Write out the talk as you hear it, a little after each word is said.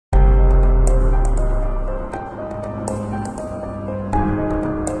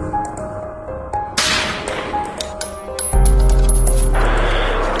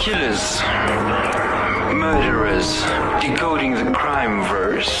is Decoding the Crime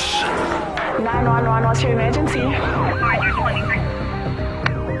Verse. 911, what's your emergency?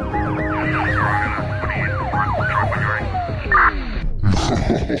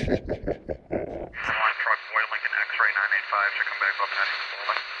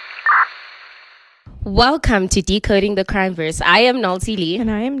 Welcome to Decoding the Crime Verse. I am Nalty Lee. And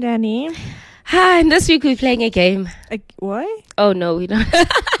I am Danny. Hi, and this week we're playing a game. What? Oh no, we don't.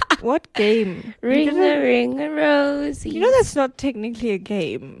 What game? Ring a rosy. You know that's not technically a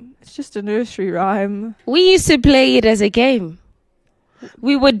game. It's just a nursery rhyme. We used to play it as a game.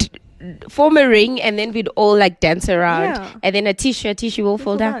 We would form a ring and then we'd all like dance around. Yeah. And then a tissue will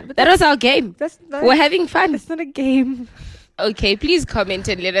fall down. But That was our game. We're having fun. It's not a game. Okay, please comment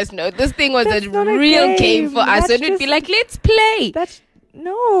and let us know. This thing was That's a not a real game game. for us. That's And we'd be just- like, let's play.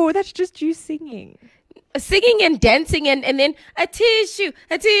 That's just you singing. Singing and dancing and then a tissue,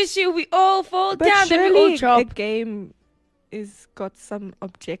 we all fall But down, then we all surely a drop. game is got some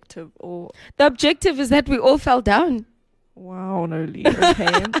objective or... The objective is that we all fell down. Wow, no lead.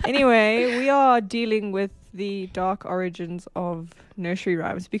 Okay. Anyway, we are dealing with the dark origins of nursery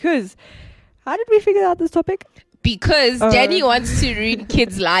rhymes because... How did we figure out this topic? Because Danny wants to ruin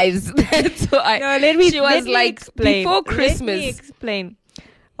kids' lives. That's why. No, let me explain. before Let me Christmas. explain.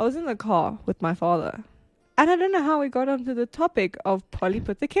 I was in the car with my father. And I don't know how we got onto the topic of Polly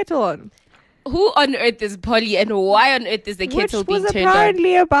put the kettle on. Who on earth is Polly and why on earth is the kettle Which being was turned on?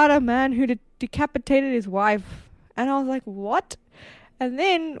 apparently about a man who decapitated his wife. And I was like, what? And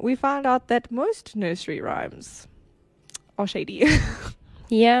then we found out that most nursery rhymes are shady.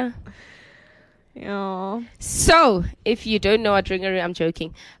 Yeah. Yeah. So, if you don't know what ringery, I'm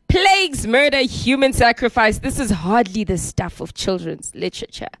joking. Plagues, murder, human sacrifice. This is hardly the stuff of children's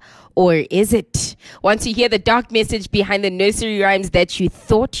literature. Or is it? Want to hear the dark message behind the nursery rhymes that you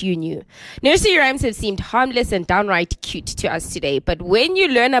thought you knew? Nursery rhymes have seemed harmless and downright cute to us today. But when you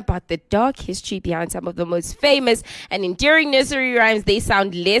learn about the dark history behind some of the most famous and enduring nursery rhymes, they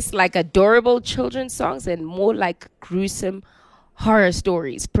sound less like adorable children's songs and more like gruesome horror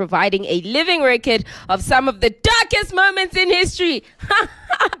stories, providing a living record of some of the darkest moments in history.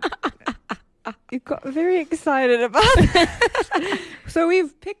 You got very excited about that. So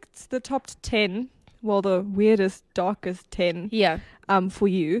we've picked the top 10, well, the weirdest, darkest 10 Yeah. for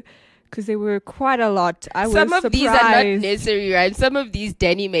you, because there were quite a lot. I was Some of surprised. these are not nursery rhymes. Some of these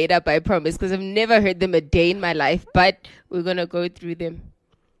Danny made up, I promise, because I've never heard them a day in my life, but we're going to go through them.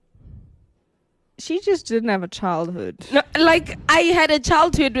 She just didn't have a childhood. No, like, I had a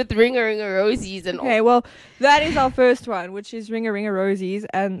childhood with Ring a Rosies and all. Okay, well, that is our first one, which is Ring a Rosies,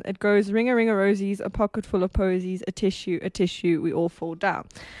 and it goes Ring a Rosies, a pocket full of posies, a tissue, we all fall down.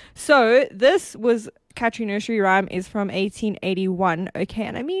 So this was Catchy Nursery Rhyme is from 1881. Okay,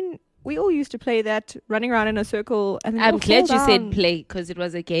 and I mean, we all used to play that, running around in a circle. And then I'm all glad fall you down. said play, because it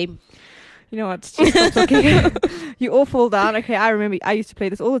was a game. You know what? Just stop talking. You all fall down. Okay, I remember I used to play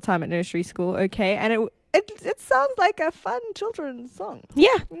this all the time at nursery school. Okay, and it sounds like a fun children's song.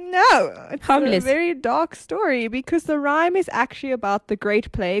 Yeah. No, it's Harmless. a very dark story because the rhyme is actually about the Great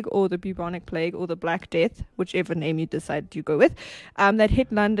Plague or the bubonic plague or the Black Death, whichever name you decide to go with, that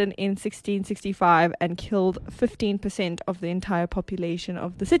hit London in 1665 and killed 15% of the entire population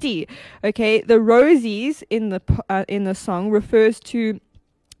of the city. Okay, the rosies in the song refers to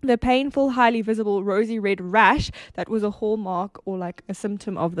the painful, highly visible rosy red rash that was a hallmark or like a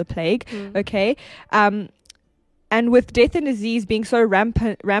symptom of the plague. Okay. And with death and disease being so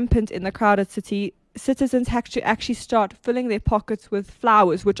rampant in the crowded city, citizens had to actually start filling their pockets with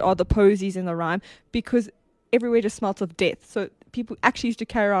flowers, which are the posies in the rhyme, because everywhere just smelt of death. So people actually used to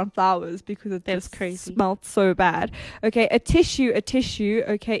carry around flowers because it just crazy. smelt so bad. Okay. A tissue,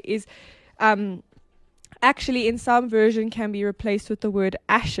 okay, is... actually in some version can be replaced with the word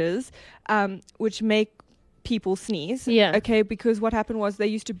ashes, which make people sneeze. Yeah. Okay, because what happened was they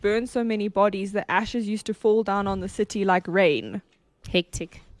used to burn so many bodies, the ashes used to fall down on the city like rain.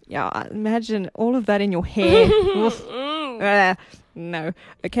 Hectic. Yeah, imagine all of that in your hair. Oof. No.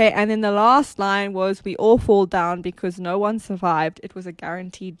 Okay, and then the last line was, we all fall down because no one survived. It was a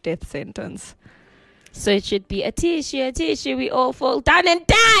guaranteed death sentence. So it should be a tissue, we all fall down and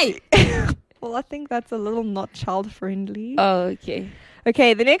die. Well, I think that's a little not child-friendly. Oh, okay.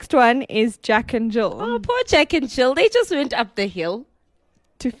 Okay, the next one is Jack and Jill. Oh, poor Jack and Jill. They just went up the hill.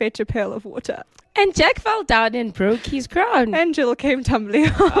 To fetch a pail of water. And Jack fell down and broke his crown. And Jill came tumbling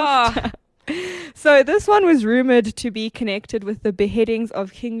off. Oh. So this one was rumored to be connected with the beheadings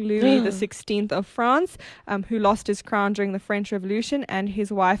of King Louis XVI of France, who lost his crown during the French Revolution, and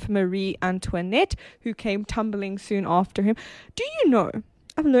his wife Marie Antoinette, who came tumbling soon after him. Do you know,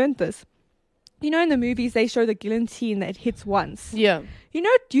 I've learned this, you know, in the movies, they show the guillotine that hits once. Yeah. You know,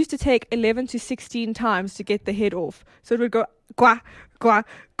 it used to take 11 to 16 times to get the head off. So it would go, gwa, gwa,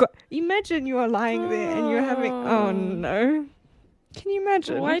 gwa. Imagine you are lying there and you're having, oh no. Can you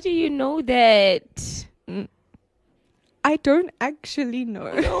imagine? Why do you know that? I don't actually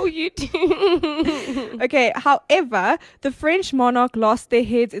know. No, you do. Okay, however, the French monarch lost their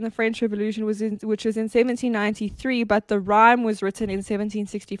heads in the French Revolution, which was in 1793, but the rhyme was written in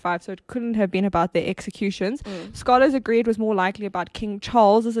 1765, so it couldn't have been about their executions. Scholars agreed it was more likely about King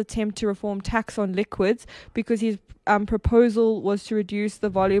Charles's attempt to reform tax on liquids, because his proposal was to reduce the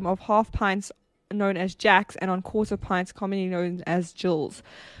volume of half pints known as jacks and on quarter pints commonly known as gills,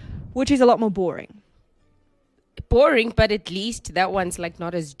 which is a lot more boring. Boring, but at least that one's like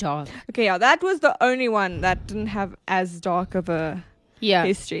not as dark. Okay, yeah, that was the only one that didn't have as dark of a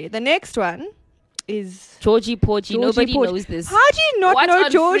history. The next one is Georgie Porgy. Nobody Porgy. knows this. How do you not What know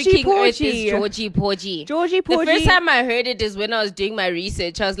on Georgie freaking earth is Porgy? Georgie Porgy? Georgie Porgy. The first time I heard it is when I was doing my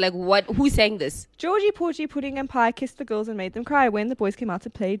research. I was like, "What? Who sang this?" Georgie Porgy, Pudding and Pie kissed the girls and made them cry. When the boys came out to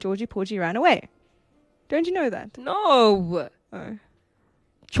play, Georgie Porgy ran away. Don't you know that? No, Oh.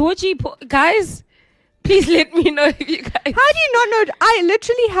 Guys, please let me know if you guys. How do you not know? I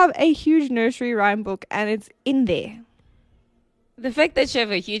literally have a huge nursery rhyme book and it's in there. The fact that you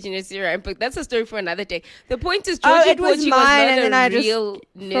have a huge nursery rhyme book, that's a story for another day. The point is, Oh, Georgie it was Porgy mine, was and then I not a just- real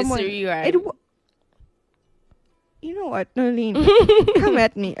nursery rhyme. You know what, Nolene? Come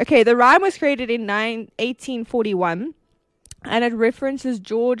at me. Okay, the rhyme was created in 1841 and it references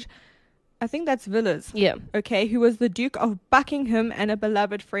George, I think that's Villiers. Yeah. Okay, who was the Duke of Buckingham and a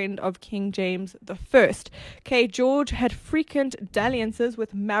beloved friend of King James I. Okay, George had frequent dalliances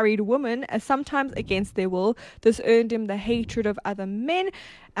with married women, sometimes against their will. This earned him the hatred of other men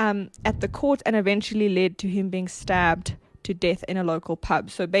at the court and eventually led to him being stabbed to death in a local pub.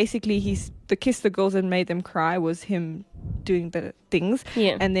 So basically, the kiss the girls and made them cry was him doing the things.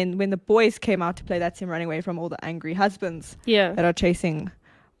 Yeah. And then when the boys came out to play, that's him running away from all the angry husbands Yeah. that are chasing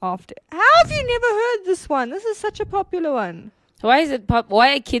after. How have you never heard this one? This is such a popular one. Why is it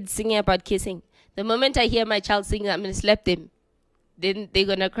why are kids singing about kissing? The moment I hear my child sing, I'm gonna slap them. Then they're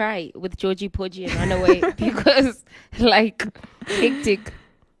gonna cry with Georgie Porgy and run away because, like, hectic.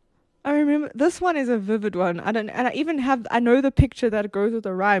 I remember this one is a vivid one. I know the picture that goes with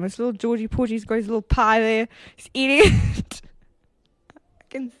the rhyme. It's little Georgie Porgy's got his little pie there. He's eating it. I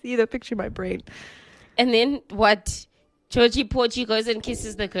can see the picture in my brain. And then what? Georgie Porgy goes and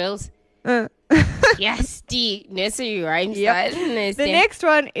kisses the girls. Yes, the nursery rhyme Yep. style. The next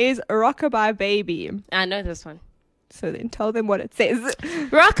one is Rockabye Baby. I know this one. So then tell them what it says.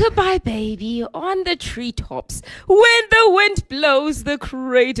 Rockabye baby on the treetops. When the wind blows, the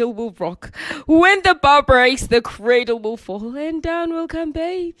cradle will rock. When the bar breaks, the cradle will fall. And down will come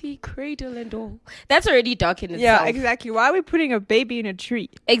baby, cradle and all. That's already dark in itself. Yeah, exactly. Why are we putting a baby in a tree?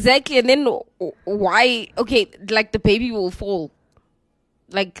 Exactly. And then why? Okay, like the baby will fall.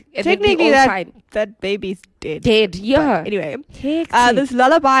 Like, and then we Technically, all fine. that baby's dead. Dead, yeah. But anyway, Hectic. this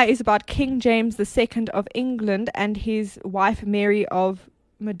lullaby is about King James II of England and his wife Mary of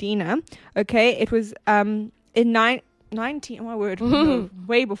Modena. Okay, it was in 19. Oh my word, no,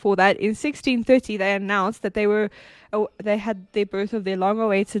 way before that. In 1630, they announced that they had the birth of their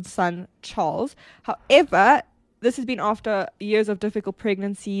long-awaited son Charles. However, this has been after years of difficult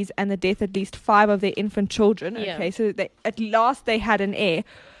pregnancies and the death of at least 5 of their infant children. Yeah. Okay, so at last they had an heir.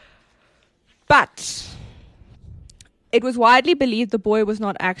 But it was widely believed the boy was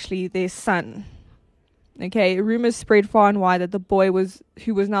not actually their son. Okay, rumors spread far and wide that the boy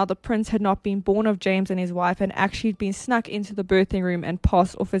who was now the prince, had not been born of James and his wife and actually been snuck into the birthing room and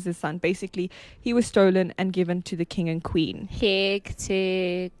passed off as his son. Basically, he was stolen and given to the king and queen.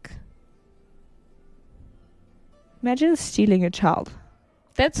 Hectic. Imagine stealing a child.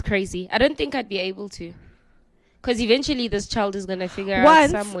 That's crazy. I don't think I'd be able to. Because eventually this child is going to figure out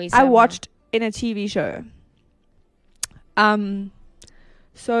some way. I somehow. watched in a TV show.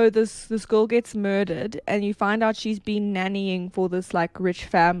 So this girl gets murdered and you find out she's been nannying for this like rich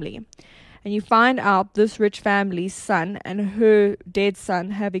family. And you find out this rich family's son and her dead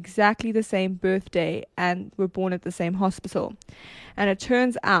son have exactly the same birthday and were born at the same hospital. And it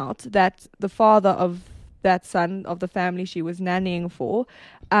turns out that the father of that son of the family she was nannying for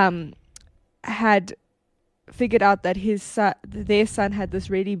had figured out that their son had this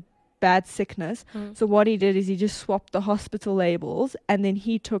really bad sickness. So what he did is he just swapped the hospital labels, and then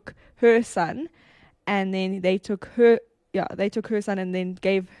he took her son, and then they took her son and then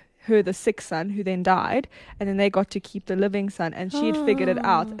gave her the sick son who then died, and then they got to keep the living son, and she had figured it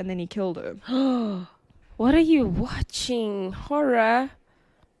out, and then he killed her. What are you watching? Horror?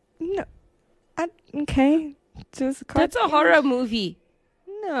 No, Okay. Just That's a horror movie.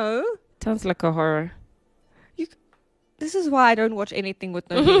 No. Sounds like a horror. This is why I don't watch anything with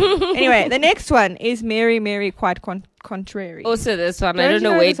no meaning. Anyway, the next one is Mary, Mary, quite contrary. Also, this one, I Don't don't you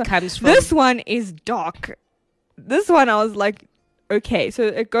know know where this it one? comes from. This one is dark. This one I was like, okay, so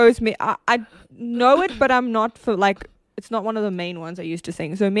it goes me. I know it, but I'm not for like. It's not one of the main ones I used to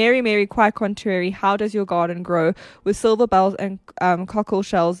sing. So Mary, Mary, quite contrary. How does your garden grow with silver bells and cockle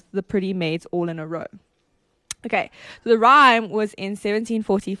shells? The pretty maids all in a row. Okay, so the rhyme was in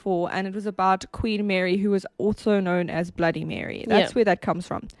 1744, and it was about Queen Mary, who was also known as Bloody Mary. That's where that comes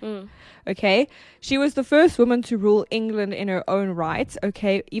from. Okay, she was the first woman to rule England in her own right.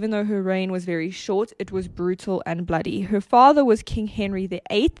 Okay, even though her reign was very short, it was brutal and bloody. Her father was King Henry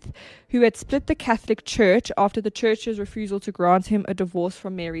VIII, who had split the Catholic Church after the church's refusal to grant him a divorce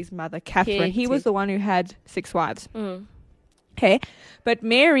from Mary's mother, Catherine. He was the one who had 6 wives. Okay, but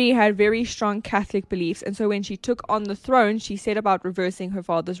Mary had very strong Catholic beliefs, and so when she took on the throne, she set about reversing her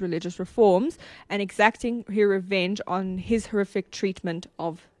father's religious reforms and exacting her revenge on his horrific treatment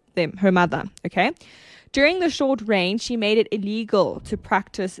of them, her mother. Okay, during the short reign, she made it illegal to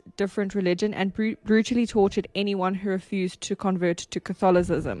practice different religion and brutally tortured anyone who refused to convert to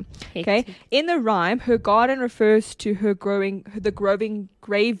Catholicism. Okay, in the rhyme, her garden refers to the growing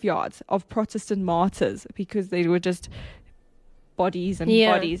graveyards of Protestant martyrs because they were just bodies and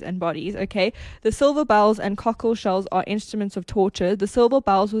bodies and bodies. Okay, the silver bells and cockle shells are instruments of torture. The silver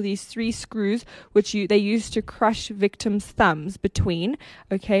bells were these 3 screws which they used to crush victims' thumbs between,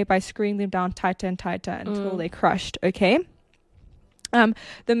 okay, by screwing them down tighter and tighter until they crushed. Okay,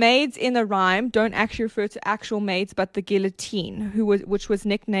 the maids in the rhyme don't actually refer to actual maids, but the guillotine, which was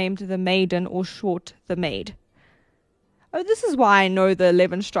nicknamed the maiden, or short, the maid. Oh, this is why I know the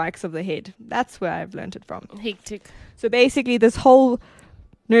 11 strikes of the head. That's where I've learned it from. Hectic. So basically, this whole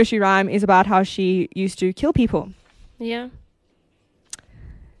nursery rhyme is about how she used to kill people. Yeah.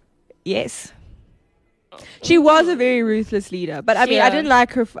 Yes. She was a very ruthless leader. But I mean, I didn't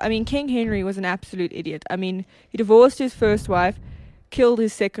like her. King Henry was an absolute idiot. I mean, he divorced his first wife, killed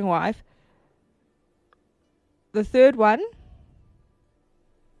his second wife. The third one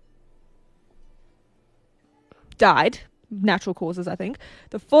died. Natural causes, I think.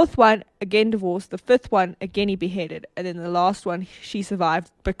 The fourth one, again divorced. The fifth one, again he beheaded. And then the last one, she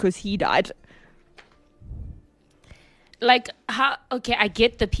survived because he died. Like, how... Okay, I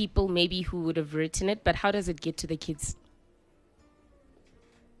get the people maybe who would have written it, but how does it get to the kids?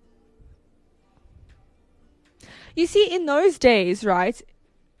 You see, in those days, right,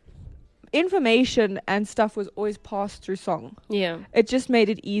 information and stuff was always passed through song. Yeah. It just made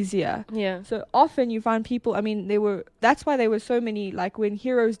it easier. Yeah. So often you find people, that's why there were so many, like when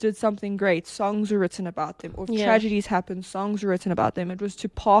heroes did something great, songs were written about them. Or if tragedies happened, songs were written about them. It was to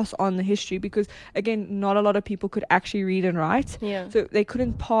pass on the history because, again, not a lot of people could actually read and write. Yeah. So they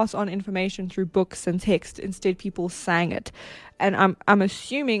couldn't pass on information through books and text. Instead, people sang it. And I'm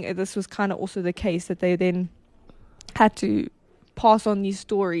assuming this was kind of also the case, that they then had to pass on these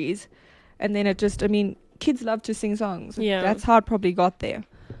stories. And then it just, kids love to sing songs. Yeah. That's how it probably got there.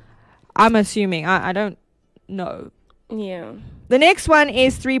 I'm assuming. I don't know. Yeah. The next one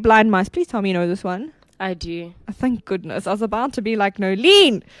is 3 Blind Mice. Please tell me you know this one. I do. Oh, thank goodness. I was about to be like,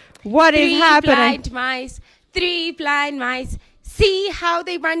 Nolene, what is happening? 3 blind mice. See how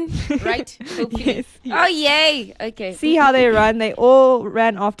they run. Right? Yes. Oh, yay. Okay. See how they run. They all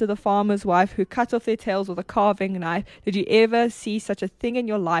ran after the farmer's wife, who cut off their tails with a carving knife. Did you ever see such a thing in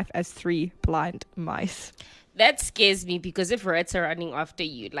your life as 3 blind mice? That scares me, because if rats are running after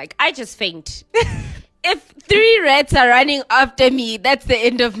you, like, I just faint. If 3 rats are running after me, that's the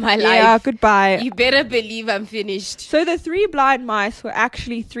end of my life. Yeah, goodbye. You better believe I'm finished. So the 3 blind mice were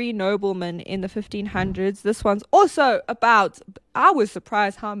actually 3 noblemen in the 1500s. This one's also about, I was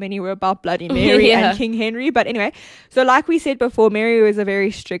surprised how many were about Bloody Mary and King Henry. But anyway, so like we said before, Mary was a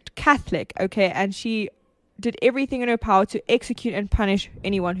very strict Catholic, okay? And she did everything in her power to execute and punish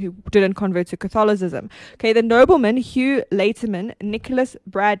anyone who didn't convert to Catholicism. Okay, the noblemen Hugh Laterman, Nicholas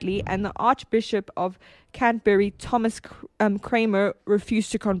Bradley, and the Archbishop of Canterbury, Thomas Cranmer,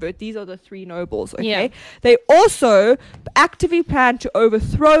 refused to convert. These are the 3 nobles, okay? Yeah. They also actively planned to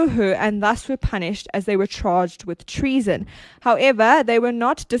overthrow her and thus were punished, as they were charged with treason. However, they were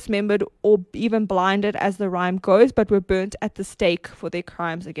not dismembered or even blinded, as the rhyme goes, but were burnt at the stake for their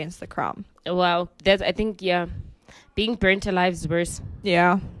crimes against the crown. Wow. That's, I think, being burnt alive is worse.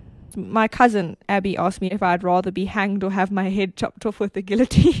 Yeah. My cousin Abby asked me if I'd rather be hanged or have my head chopped off with a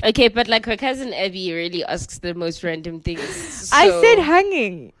guillotine. Okay, but like her cousin Abby really asks the most random things. I said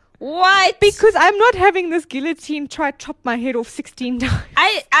hanging. What? Because I'm not having this guillotine try chop my head off 16 times.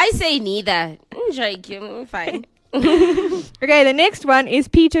 I say neither. Fine. Okay, the next one is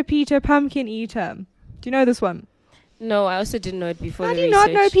Peter Pumpkin Eater. Do you know this one? No, I also didn't know it before How the do you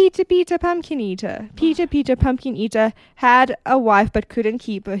research. not know Peter Pumpkin Eater? Peter Pumpkin Eater had a wife but couldn't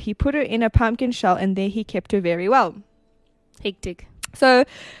keep her. He put her in a pumpkin shell and there he kept her very well. Hectic. So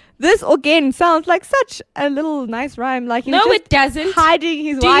this again sounds like such a little nice rhyme. Like he was No, just it doesn't. hiding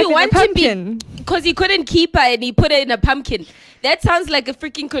his Do wife you in want a to be- pumpkin. Because he couldn't keep her and he put her in a pumpkin. That sounds like a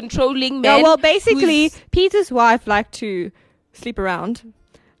freaking controlling man. Yeah, well, basically, who's- Peter's wife liked to sleep around.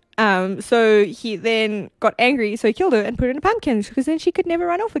 So he then got angry, so he killed her and put her in a pumpkin because then she could never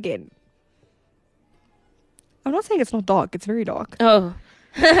run off again. I'm not saying it's not dark; it's very dark. Oh.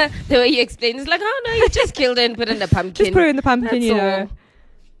 The way you explain is like, oh no, you just killed her and put her in a pumpkin. Just put her in the pumpkin, That's you all. know.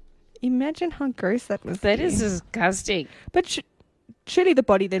 Imagine how gross that must That be. is disgusting. But surely the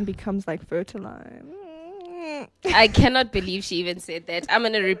body then becomes like fertilized. I cannot believe she even said that. I'm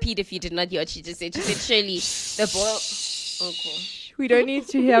going to repeat if you did not hear what she just said. She said, surely the boil. Okay. We don't need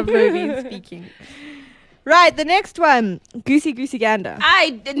to have Lovine speaking. Right, the next one. Goosey Gander.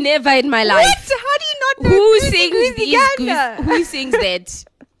 Never in my life. What? How do you not know Who Goosey sings Goosey these Gander? Who sings that?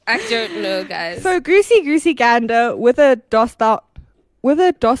 I don't know, guys. So Goosey Gander, whither dost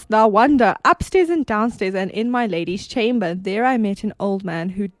thou wander? Upstairs and downstairs and in my lady's chamber. There I met an old man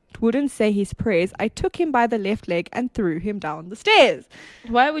who wouldn't say his prayers. I took him by the left leg and threw him down the stairs.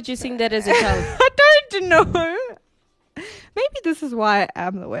 Why would you sing that as a child? I don't know. Maybe this is why I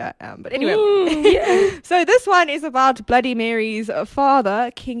am the way I am. But anyway. Yeah. So this one is about Bloody Mary's father,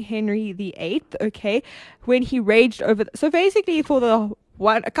 King Henry VIII, okay, when he raged over... So basically for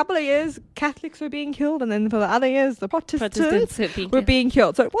a couple of years, Catholics were being killed, and then for the other years, the Protestants were being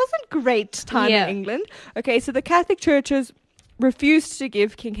killed. So it wasn't great time Yeah. in England. Okay, so the Catholic churches refused to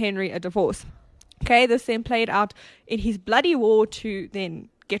give King Henry a divorce. Okay, this then played out in his bloody war to then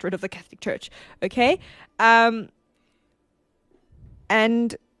get rid of the Catholic Church. Okay,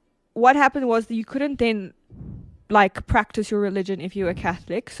 and what happened was that you couldn't then like practice your religion if you were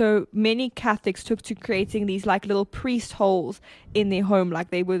Catholic. So many Catholics took to creating these like little priest holes in their home.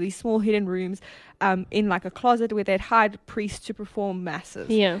 Like they were these small hidden rooms in like a closet where they'd hide priests to perform masses.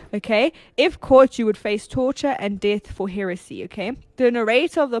 Yeah. Okay. If caught, you would face torture and death for heresy. Okay. The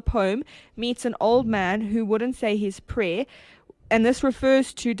narrator of the poem meets an old man who wouldn't say his prayer. And this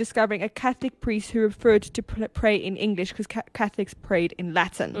refers to discovering a Catholic priest who referred to pray in English because Catholics prayed in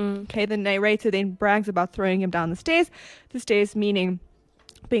Latin. Okay, the narrator then brags about throwing him down the stairs meaning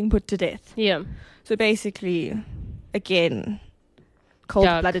being put to death. Yeah. So basically, again,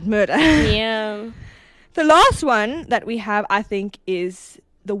 cold-blooded murder. Yeah. The last one that we have, I think, is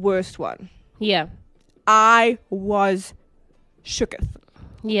the worst one. Yeah. I was shooketh.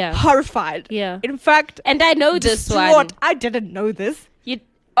 Yeah. Horrified. Yeah. In fact, And I know this distraught. one. I didn't know this.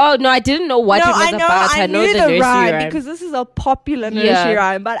 Oh, no, I didn't know what it was I know, about. I know knew the the nursery rhyme because this is a popular nursery Yeah.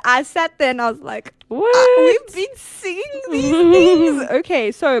 rhyme. But I sat there and I was like, What? we've been singing these things.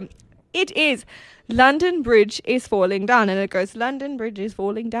 Okay, so it is London Bridge is falling down. And it goes, London Bridge is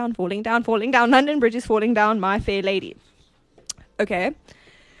falling down, falling down, falling down. London Bridge is falling down, my fair lady. Okay.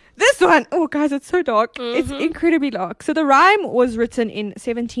 This one, oh guys, it's so dark. It's incredibly dark. So the rhyme was written in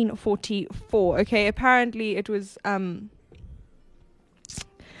 1744. Okay, apparently it was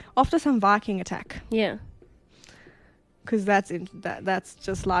after some Viking attack, Yeah. because that's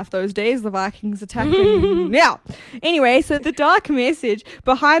just life those days. The Vikings attacking. Yeah. Anyway, so the dark message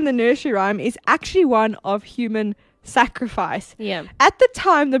behind the nursery rhyme is actually one of human sacrifice. Yeah. At the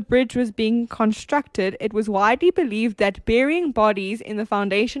time the bridge was being constructed, it was widely believed that burying bodies in the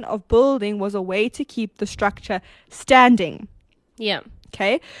foundation of building was a way to keep the structure standing. Yeah.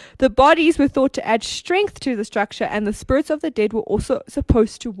 Okay, the bodies were thought to add strength to the structure, and the spirits of the dead were also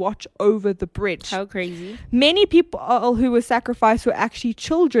supposed to watch over the bridge. How crazy. Many people who were sacrificed were actually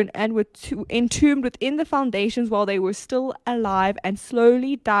children and were entombed within the foundations while they were still alive and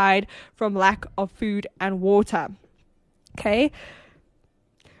slowly died from lack of food and water. Okay,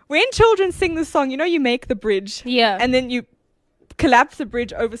 when children sing this song, you know, you make the bridge, Yeah. and then you collapse the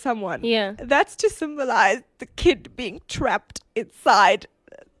bridge over someone. Yeah. That's to symbolize the kid being trapped inside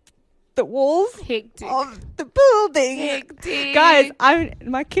the walls Hectic. of the building. Hectic. Guys,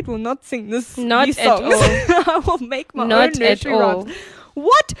 my kid will not sing these Not songs. at I will make my Not own nursery at all. rhymes.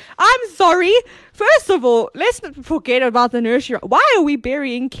 What? I'm sorry. First of all, let's not forget about the nursery. Why are we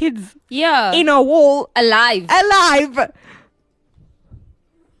burying kids Yeah. in a wall alive. alive?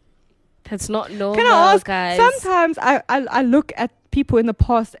 That's not normal, Can I ask? guys. Sometimes I look at people in the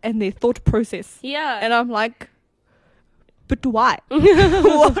past and their thought process, Yeah. and I'm like, But why?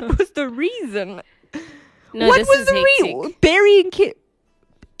 What was the reason? No, what this was is the hectic. reason? Burying kids.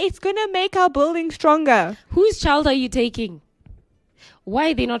 It's gonna make our building stronger. Whose child are you taking?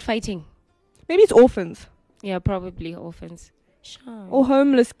 Why are they not fighting? Maybe it's orphans Yeah, probably orphans. Sure. or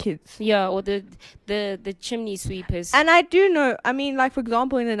homeless kids. Yeah, or the chimney sweepers. And I do know, I mean, like, for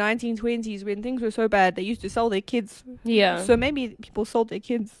example, in the 1920s, when things were so bad, they used to sell their kids. Yeah. So maybe people sold their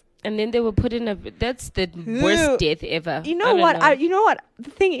kids. And then they were put in that's the Ew. worst death ever. You I know don't what? You know what? The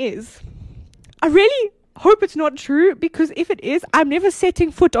thing is, I really hope it's not true, because if it is, I'm never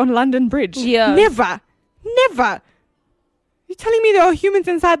setting foot on London Bridge. Yeah. Never. Never. You're telling me there are humans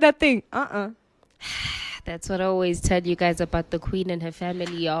inside that thing? That's what I always tell you guys about the Queen and her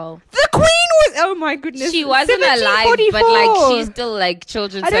family, y'all. The Queen was, oh my goodness. She wasn't alive, but like she's still like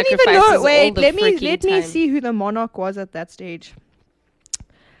children I don't sacrifices even know. all Wait, the let me freaking time. see who the monarch was at that stage.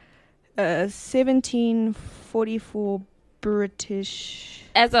 1744 British.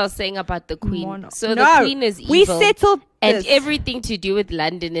 As I was saying about the Queen. Monarch. So No, the Queen is evil. we settled and this. everything to do with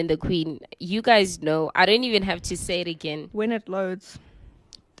London and the Queen. You guys know. I don't even have to say it again. When it loads,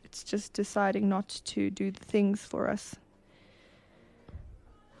 it's just deciding not to do the things for us.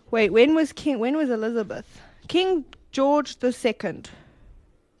 Wait, when was Elizabeth? King George II.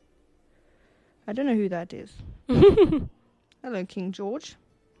 I don't know who that is. Hello, King George.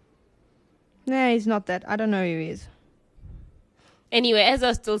 Nah, he's not that. I don't know who he is. Anyway, as I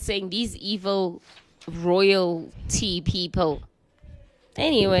was still saying, these evil royalty people.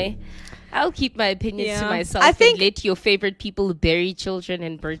 Anyway, I'll keep my opinions to Yeah. myself I think- and let your favorite people bury children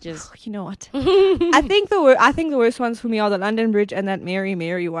and bridges. You know what? I think the worst ones for me are the London Bridge and that Mary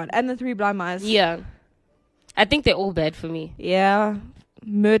one and the Three Blind Mice. Yeah. I think they're all bad for me. Yeah.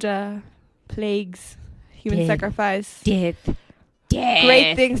 Murder, plagues, human Death. sacrifice. Death.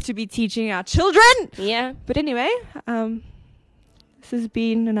 Great things to be teaching our children. Yeah. But anyway, this has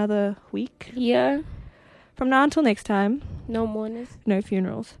been another week. Yeah. From now until next time, No mourners. no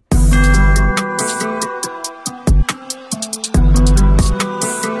funerals.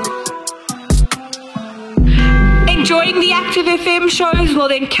 Enjoying the Active FM shows? Well,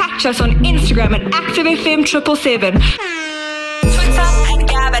 then catch us on Instagram at ActiveFM777. Twitter and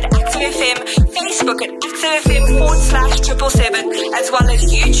Gab at ActiveFM, Facebook at ActiveFM/777, as well as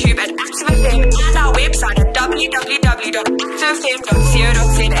YouTube at ActiveFM and our website at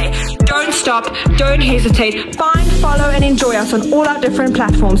www.activefm.co.za. Don't stop, don't hesitate. Find, follow, and enjoy us on all our different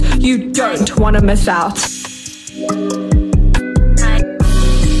platforms. You don't want to miss out.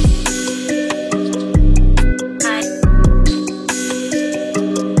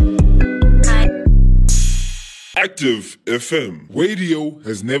 Active FM. Radio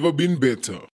has never been better.